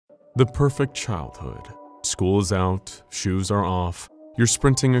The perfect childhood. School is out, shoes are off, you're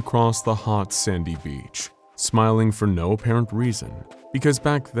sprinting across the hot sandy beach, smiling for no apparent reason, because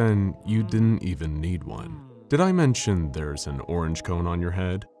back then you didn't even need one. Did I mention there's an orange cone on your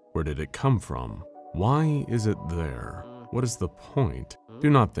head? Where did it come from? Why is it there? What is the point? Do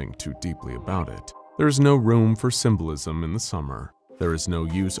not think too deeply about it. There is no room for symbolism in the summer. There is no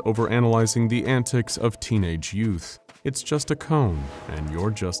use overanalyzing the antics of teenage youth. It's just a cone, and you're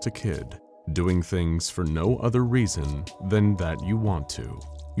just a kid, doing things for no other reason than that you want to.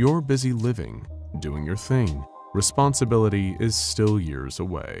 You're busy living, doing your thing. Responsibility is still years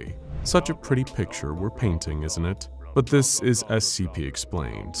away. Such a pretty picture we're painting, isn't it? But this is SCP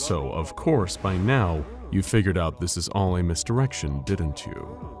Explained, so of course by now you figured out this is all a misdirection, didn't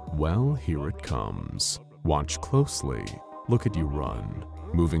you? Well, here it comes. Watch closely. Look at you run,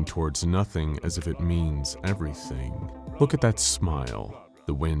 moving towards nothing as if it means everything. Look at that smile,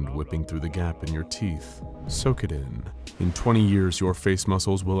 the wind whipping through the gap in your teeth. Soak it in. In 20 years, your face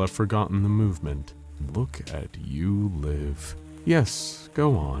muscles will have forgotten the movement. Look at you live. Yes,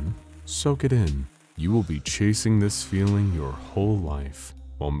 go on. Soak it in. You will be chasing this feeling your whole life,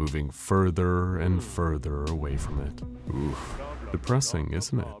 while moving further and further away from it. Oof. Depressing,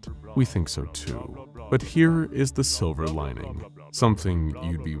 isn't it? We think so too. But here is the silver lining. Something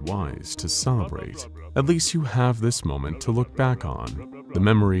you'd be wise to celebrate. At least you have this moment to look back on. The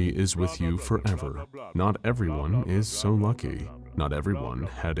memory is with you forever. Not everyone is so lucky. Not everyone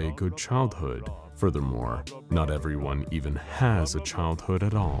had a good childhood. Furthermore, not everyone even has a childhood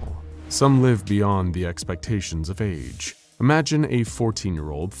at all. Some live beyond the expectations of age. Imagine a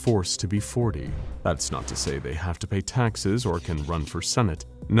 14-year-old forced to be 40. That's not to say they have to pay taxes or can run for Senate.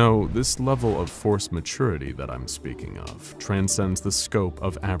 No, this level of forced maturity that I'm speaking of transcends the scope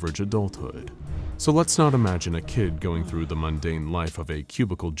of average adulthood. So let's not imagine a kid going through the mundane life of a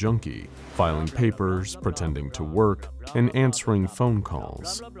cubicle junkie, filing papers, pretending to work, and answering phone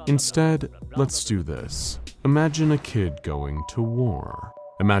calls. Instead, let's do this. Imagine a kid going to war.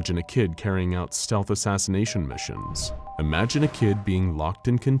 Imagine a kid carrying out stealth assassination missions. Imagine a kid being locked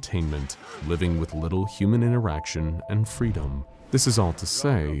in containment, living with little human interaction and freedom. This is all to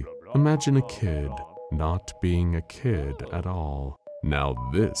say, imagine a kid not being a kid at all. Now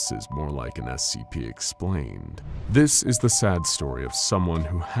this is more like an SCP Explained. This is the sad story of someone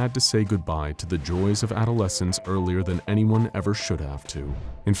who had to say goodbye to the joys of adolescence earlier than anyone ever should have to.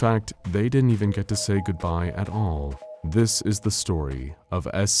 In fact, they didn't even get to say goodbye at all. This is the story of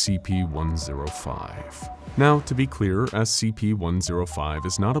SCP-105. Now, to be clear, SCP-105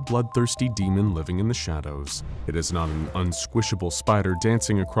 is not a bloodthirsty demon living in the shadows. It is not an unsquishable spider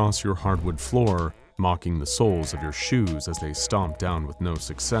dancing across your hardwood floor, mocking the soles of your shoes as they stomp down with no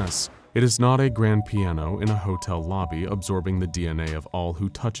success. It is not a grand piano in a hotel lobby absorbing the DNA of all who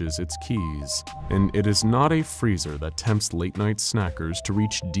touches its keys. And it is not a freezer that tempts late-night snackers to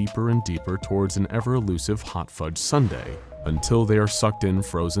reach deeper and deeper towards an ever-elusive hot fudge sundae, until they are sucked in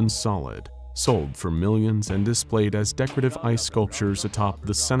frozen solid, sold for millions and displayed as decorative ice sculptures atop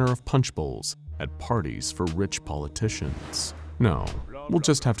the center of punch bowls at parties for rich politicians. No, we'll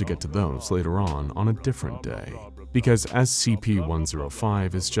just have to get to those later on a different day. Because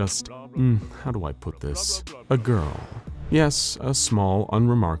SCP-105 is just, how do I put this? A girl. Yes, a small,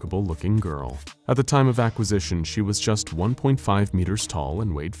 unremarkable looking girl. At the time of acquisition, she was just 1.5 meters tall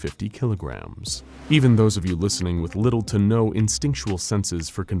and weighed 50 kilograms. Even those of you listening with little to no instinctual senses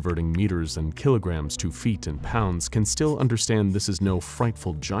for converting meters and kilograms to feet and pounds can still understand this is no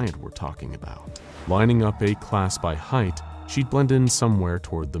frightful giant we're talking about. Lining up a class by height, she'd blend in somewhere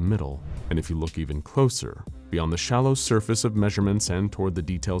toward the middle, and if you look even closer, beyond the shallow surface of measurements and toward the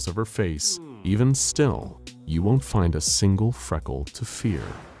details of her face, even still, you won't find a single freckle to fear.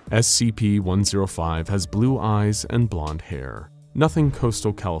 SCP-105 has blue eyes and blonde hair. Nothing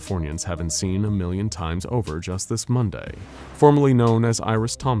coastal Californians haven't seen a million times over just this Monday. Formerly known as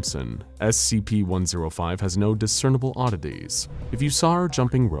Iris Thompson, SCP-105 has no discernible oddities. If you saw her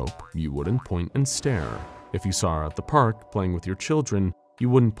jumping rope, you wouldn't point and stare. If you saw her at the park playing with your children, you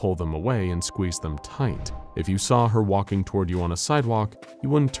wouldn't pull them away and squeeze them tight. If you saw her walking toward you on a sidewalk, you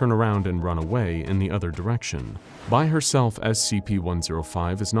wouldn't turn around and run away in the other direction. By herself,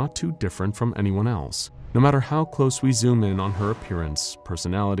 SCP-105 is not too different from anyone else, no matter how close we zoom in on her appearance,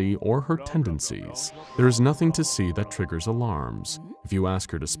 personality, or her tendencies. There is nothing to see that triggers alarms. If you ask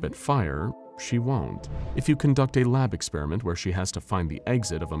her to spit fire, she won't. If you conduct a lab experiment where she has to find the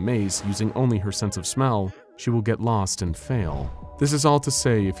exit of a maze using only her sense of smell, she will get lost and fail. This is all to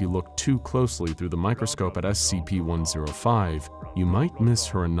say, if you look too closely through the microscope at SCP-105, you might miss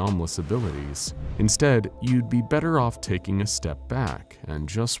her anomalous abilities. Instead, you'd be better off taking a step back and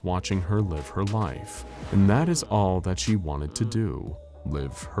just watching her live her life. And that is all that she wanted to do.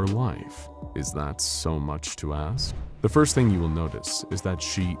 Live her life. Is that so much to ask? The first thing you will notice is that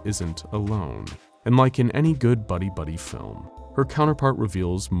she isn't alone. And like in any good buddy-buddy film, her counterpart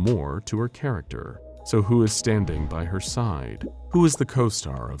reveals more to her character. So who is standing by her side? Who is the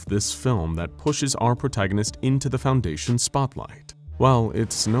co-star of this film that pushes our protagonist into the Foundation spotlight? Well,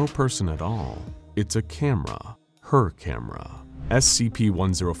 it's no person at all. It's a camera. Her camera.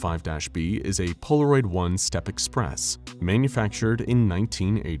 SCP-105-B is a Polaroid One Step Express, manufactured in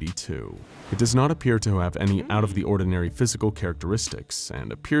 1982. It does not appear to have any out-of-the-ordinary physical characteristics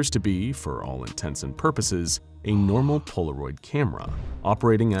and appears to be, for all intents and purposes, a normal Polaroid camera,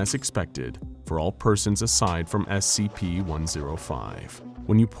 operating as expected for all persons aside from SCP-105.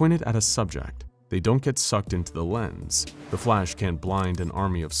 When you point it at a subject, they don't get sucked into the lens. The flash can't blind an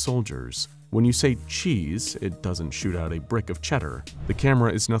army of soldiers. When you say cheese, it doesn't shoot out a brick of cheddar. The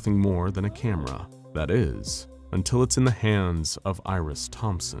camera is nothing more than a camera. That is, until it's in the hands of Iris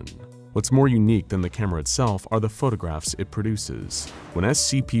Thompson. What's more unique than the camera itself are the photographs it produces. When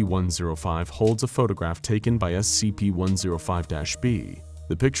SCP-105 holds a photograph taken by SCP-105-B,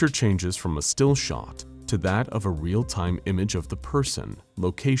 the picture changes from a still shot to that of a real-time image of the person,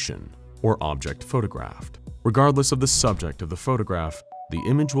 location, or object photographed. Regardless of the subject of the photograph, the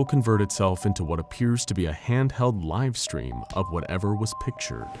image will convert itself into what appears to be a handheld live stream of whatever was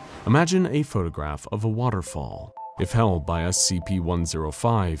pictured. Imagine a photograph of a waterfall. If held by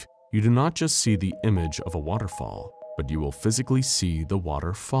SCP-105, you do not just see the image of a waterfall, but you will physically see the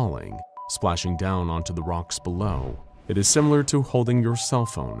water falling, splashing down onto the rocks below. It is similar to holding your cell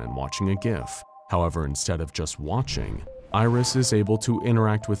phone and watching a GIF. However, instead of just watching, Iris is able to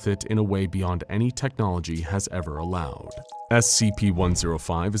interact with it in a way beyond any technology has ever allowed.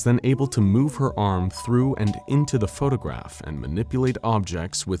 SCP-105 is then able to move her arm through and into the photograph and manipulate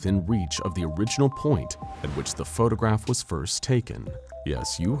objects within reach of the original point at which the photograph was first taken.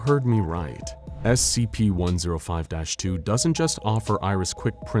 Yes, you heard me right. SCP-105-2 doesn't just offer Iris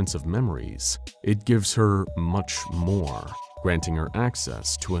quick prints of memories, it gives her much more, granting her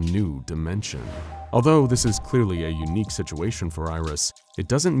access to a new dimension. Although this is clearly a unique situation for Iris, it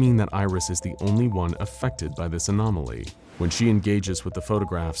doesn't mean that Iris is the only one affected by this anomaly. When she engages with the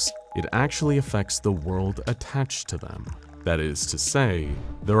photographs, it actually affects the world attached to them. That is to say,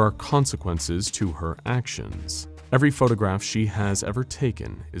 there are consequences to her actions. Every photograph she has ever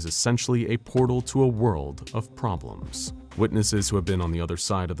taken is essentially a portal to a world of problems. Witnesses who have been on the other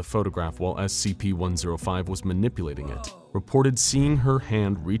side of the photograph while SCP-105 was manipulating it reported seeing her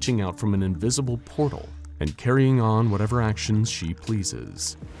hand reaching out from an invisible portal and carrying on whatever actions she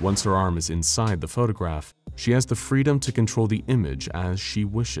pleases. Once her arm is inside the photograph, she has the freedom to control the image as she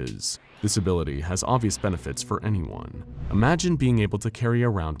wishes. This ability has obvious benefits for anyone. Imagine being able to carry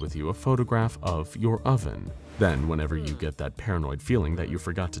around with you a photograph of your oven. Then, whenever you get that paranoid feeling that you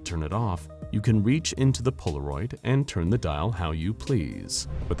forgot to turn it off, you can reach into the Polaroid and turn the dial how you please.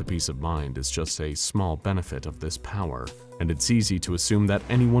 But the peace of mind is just a small benefit of this power, and it's easy to assume that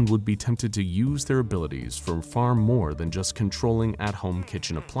anyone would be tempted to use their abilities for far more than just controlling at-home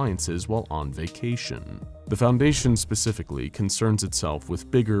kitchen appliances while on vacation. The Foundation specifically concerns itself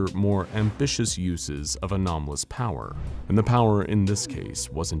with bigger, more ambitious uses of anomalous power, and the power in this case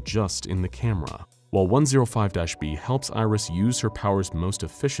wasn't just in the camera. While 105-B helps Iris use her powers most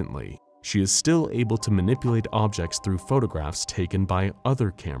efficiently, she is still able to manipulate objects through photographs taken by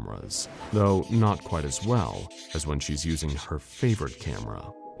other cameras, though not quite as well as when she's using her favorite camera.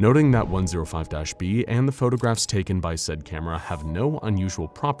 Noting that 105-B and the photographs taken by said camera have no unusual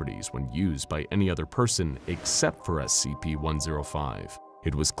properties when used by any other person except for SCP-105,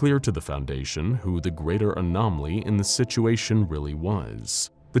 it was clear to the Foundation who the greater anomaly in the situation really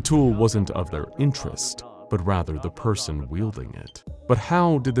was. The tool wasn't of their interest, but rather the person wielding it. But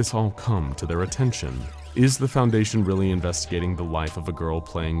how did this all come to their attention? Is the Foundation really investigating the life of a girl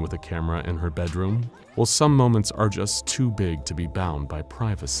playing with a camera in her bedroom? Well, some moments are just too big to be bound by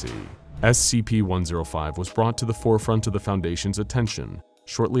privacy. SCP-105 was brought to the forefront of the Foundation's attention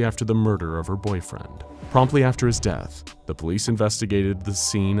shortly after the murder of her boyfriend. Promptly after his death, the police investigated the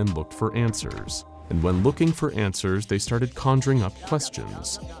scene and looked for answers. and when looking for answers, they started conjuring up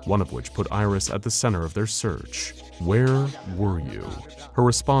questions, one of which put Iris at the center of their search. Where were you? Her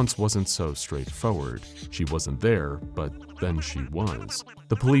response wasn't so straightforward. She wasn't there, but then she was.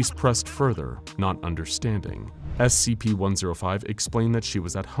 The police pressed further, not understanding. SCP-105 explained that she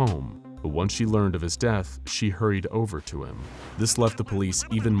was at home, but once she learned of his death, she hurried over to him. This left the police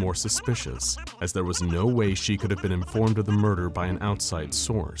even more suspicious, as there was no way she could have been informed of the murder by an outside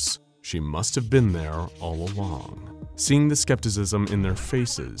source. She must have been there all along. Seeing the skepticism in their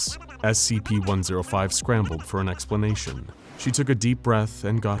faces, SCP-105 scrambled for an explanation. She took a deep breath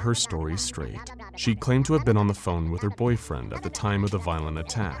and got her story straight. She claimed to have been on the phone with her boyfriend at the time of the violent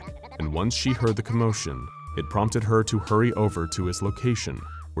attack, and once she heard the commotion, it prompted her to hurry over to his location,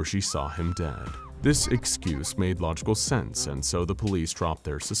 where she saw him dead. This excuse made logical sense, and so the police dropped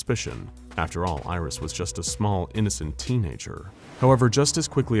their suspicion. After all, Iris was just a small, innocent teenager. However, just as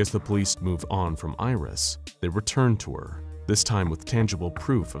quickly as the police moved on from Iris, they returned to her, this time with tangible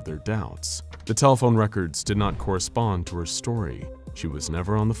proof of their doubts. The telephone records did not correspond to her story. She was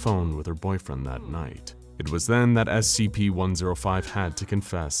never on the phone with her boyfriend that night. It was then that SCP-105 had to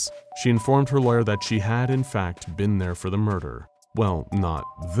confess. She informed her lawyer that she had, in fact, been there for the murder. Well, not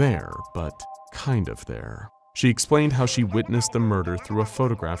there, but kind of there. She explained how she witnessed the murder through a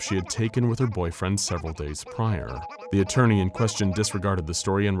photograph she had taken with her boyfriend several days prior. The attorney in question disregarded the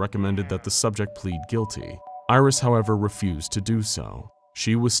story and recommended that the subject plead guilty. Iris, however, refused to do so.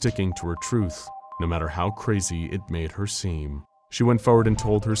 She was sticking to her truth, no matter how crazy it made her seem. She went forward and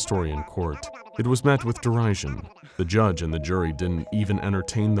told her story in court. It was met with derision. The judge and the jury didn't even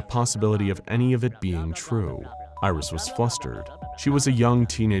entertain the possibility of any of it being true. Iris was flustered. She was a young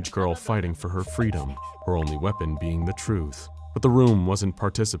teenage girl fighting for her freedom, her only weapon being the truth. But the room wasn't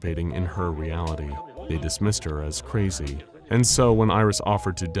participating in her reality. They dismissed her as crazy. And so when Iris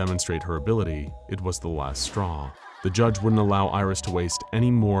offered to demonstrate her ability, it was the last straw. The judge wouldn't allow Iris to waste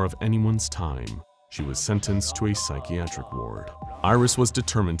any more of anyone's time. She was sentenced to a psychiatric ward. Iris was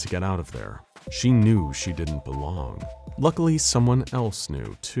determined to get out of there. She knew she didn't belong. Luckily, someone else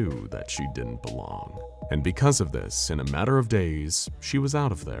knew, too, that she didn't belong. And because of this, in a matter of days, she was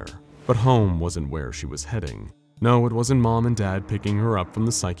out of there. But home wasn't where she was heading. No, it wasn't Mom and Dad picking her up from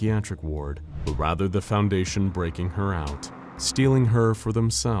the psychiatric ward, but rather the Foundation breaking her out, stealing her for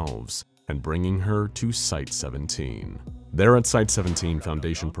themselves, and bringing her to Site-17. There at Site-17,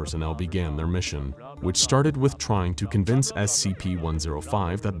 Foundation personnel began their mission, which started with trying to convince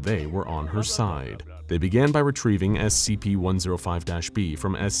SCP-105 that they were on her side. They began by retrieving SCP-105-B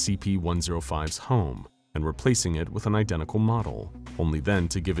from SCP-105's home and replacing it with an identical model, only then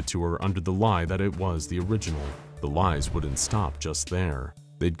to give it to her under the lie that it was the original. The lies wouldn't stop just there.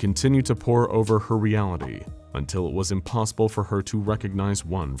 They'd continue to pour over her reality until it was impossible for her to recognize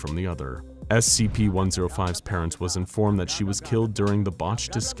one from the other. SCP-105's parents was informed that she was killed during the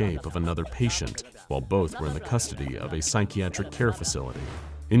botched escape of another patient, while both were in the custody of a psychiatric care facility.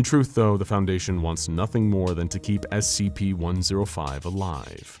 In truth, though, the Foundation wants nothing more than to keep SCP-105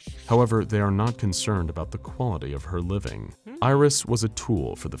 alive. However, they are not concerned about the quality of her living. Iris was a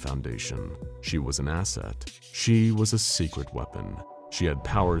tool for the Foundation. She was an asset. She was a secret weapon. She had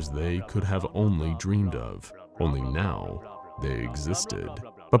powers they could have only dreamed of. Only now, they existed.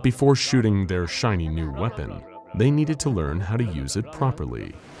 But before shooting their shiny new weapon, they needed to learn how to use it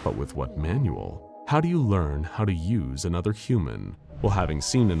properly. But with what manual? How do you learn how to use another human? Well, having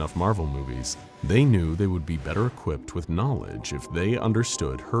seen enough Marvel movies, they knew they would be better equipped with knowledge if they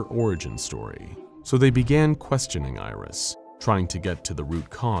understood her origin story. So they began questioning Iris, trying to get to the root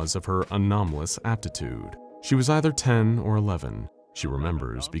cause of her anomalous aptitude. She was either 10 or 11. She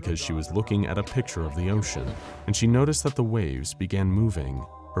remembers because she was looking at a picture of the ocean, and she noticed that the waves began moving.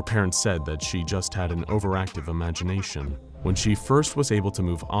 Her parents said that she just had an overactive imagination. When she first was able to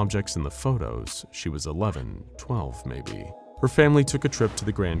move objects in the photos, she was 11, 12 maybe. Her family took a trip to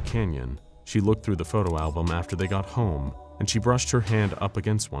the Grand Canyon. She looked through the photo album after they got home, and she brushed her hand up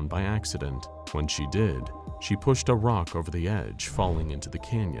against one by accident. When she did, she pushed a rock over the edge, falling into the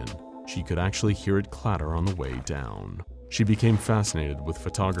canyon. She could actually hear it clatter on the way down. She became fascinated with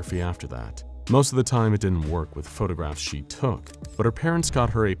photography after that. Most of the time it didn't work with photographs she took, but her parents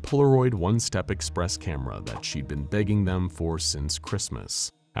got her a Polaroid One Step Express camera that she'd been begging them for since Christmas.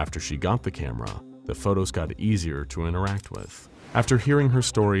 After she got the camera, the photos got easier to interact with. After hearing her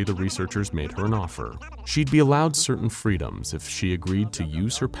story, the researchers made her an offer. She'd be allowed certain freedoms if she agreed to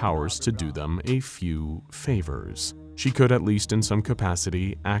use her powers to do them a few favors. She could, at least in some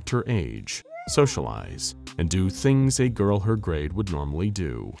capacity, act her age, socialize, and do things a girl her grade would normally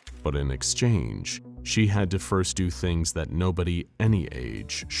do. But in exchange, she had to first do things that nobody any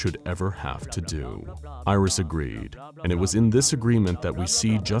age should ever have to do. Iris agreed, and it was in this agreement that we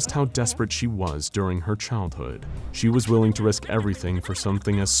see just how desperate she was during her childhood. She was willing to risk everything for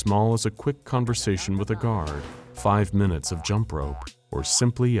something as small as a quick conversation with a guard, 5 minutes of jump rope, or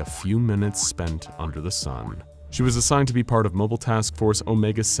simply a few minutes spent under the sun. She was assigned to be part of Mobile Task Force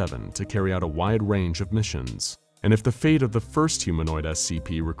Omega-7 to carry out a wide range of missions. And if the fate of the first humanoid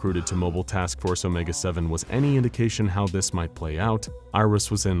SCP recruited to Mobile Task Force Omega-7 was any indication how this might play out, Iris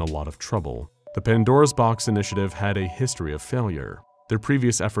was in a lot of trouble. The Pandora's Box initiative had a history of failure. Their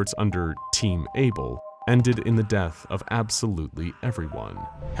previous efforts under Team Able ended in the death of absolutely everyone.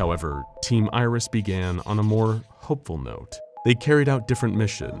 However, Team Iris began on a more hopeful note. They carried out different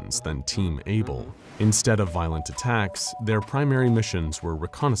missions than Team Able. Instead of violent attacks, their primary missions were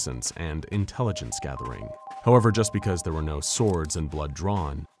reconnaissance and intelligence gathering. However, just because there were no swords and blood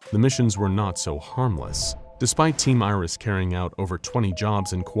drawn, the missions were not so harmless. Despite Team Iris carrying out over 20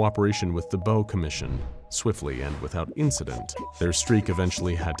 jobs in cooperation with the Bow Commission, swiftly and without incident, their streak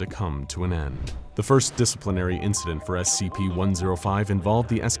eventually had to come to an end. The first disciplinary incident for SCP-105 involved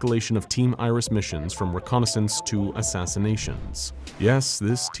the escalation of Team Iris missions from reconnaissance to assassinations. Yes,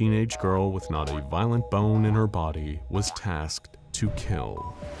 this teenage girl with not a violent bone in her body was tasked to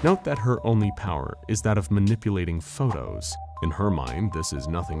kill. Note that her only power is that of manipulating photos. In her mind, this is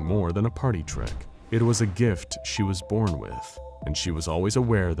nothing more than a party trick. It was a gift she was born with, and she was always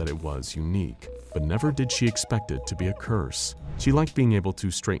aware that it was unique, but never did she expect it to be a curse. She liked being able to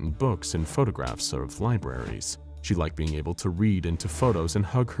straighten books and photographs of libraries. She liked being able to read into photos and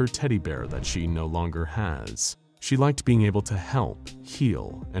hug her teddy bear that she no longer has. She liked being able to help,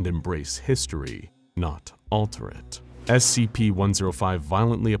 heal, and embrace history, not alter it. SCP-105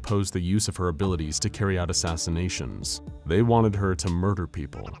 violently opposed the use of her abilities to carry out assassinations. They wanted her to murder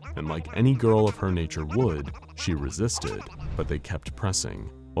people, and like any girl of her nature would, she resisted, but they kept pressing.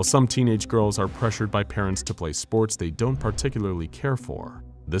 While some teenage girls are pressured by parents to play sports they don't particularly care for,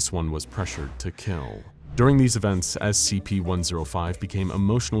 this one was pressured to kill. During these events, SCP-105 became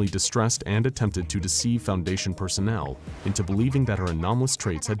emotionally distressed and attempted to deceive Foundation personnel into believing that her anomalous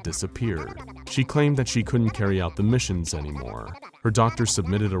traits had disappeared. She claimed that she couldn't carry out the missions anymore. Her doctor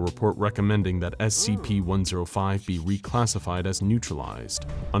submitted a report recommending that SCP-105 be reclassified as neutralized,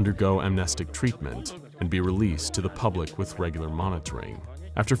 undergo amnestic treatment, and be released to the public with regular monitoring.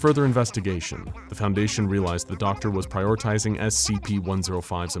 After further investigation, the Foundation realized the doctor was prioritizing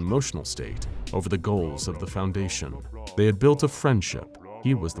SCP-105's emotional state over the goals of the Foundation. They had built a friendship.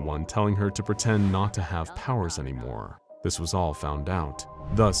 He was the one telling her to pretend not to have powers anymore. This was all found out.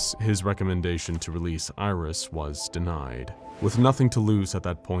 Thus, his recommendation to release Iris was denied. With nothing to lose at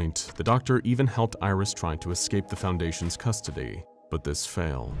that point, the doctor even helped Iris try to escape the Foundation's custody. But this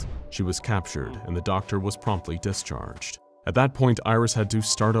failed. She was captured, and the doctor was promptly discharged. At that point, Iris had to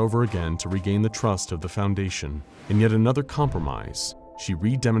start over again to regain the trust of the Foundation. In yet another compromise, she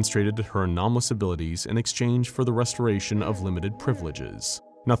re-demonstrated her anomalous abilities in exchange for the restoration of limited privileges.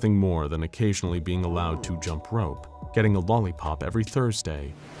 Nothing more than occasionally being allowed to jump rope, getting a lollipop every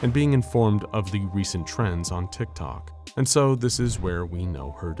Thursday, and being informed of the recent trends on TikTok. And so this is where we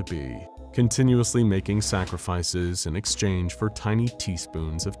know her to be, continuously making sacrifices in exchange for tiny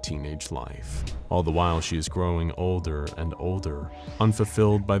teaspoons of teenage life. All the while she is growing older and older,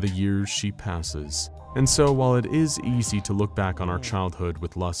 unfulfilled by the years she passes. And so while it is easy to look back on our childhood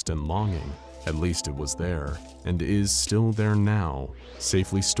with lust and longing, at least it was there, and is still there now,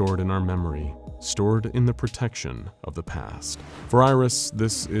 safely stored in our memory, stored in the protection of the past. For Iris,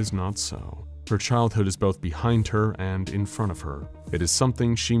 this is not so. Her childhood is both behind her and in front of her. It is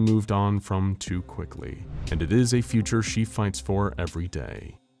something she moved on from too quickly, and it is a future she fights for every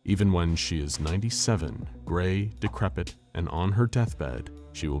day. Even when she is 97, gray, decrepit, and on her deathbed,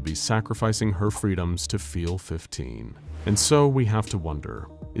 she will be sacrificing her freedoms to feel 15. And so we have to wonder,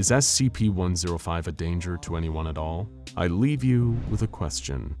 is SCP-105 a danger to anyone at all? I leave you with a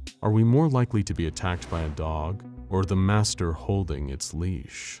question. Are we more likely to be attacked by a dog, or the master holding its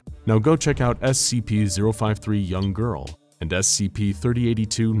leash? Now go check out SCP-053 Young Girl and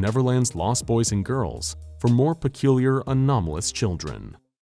SCP-3082 Neverland's Lost Boys and Girls for more peculiar, anomalous children.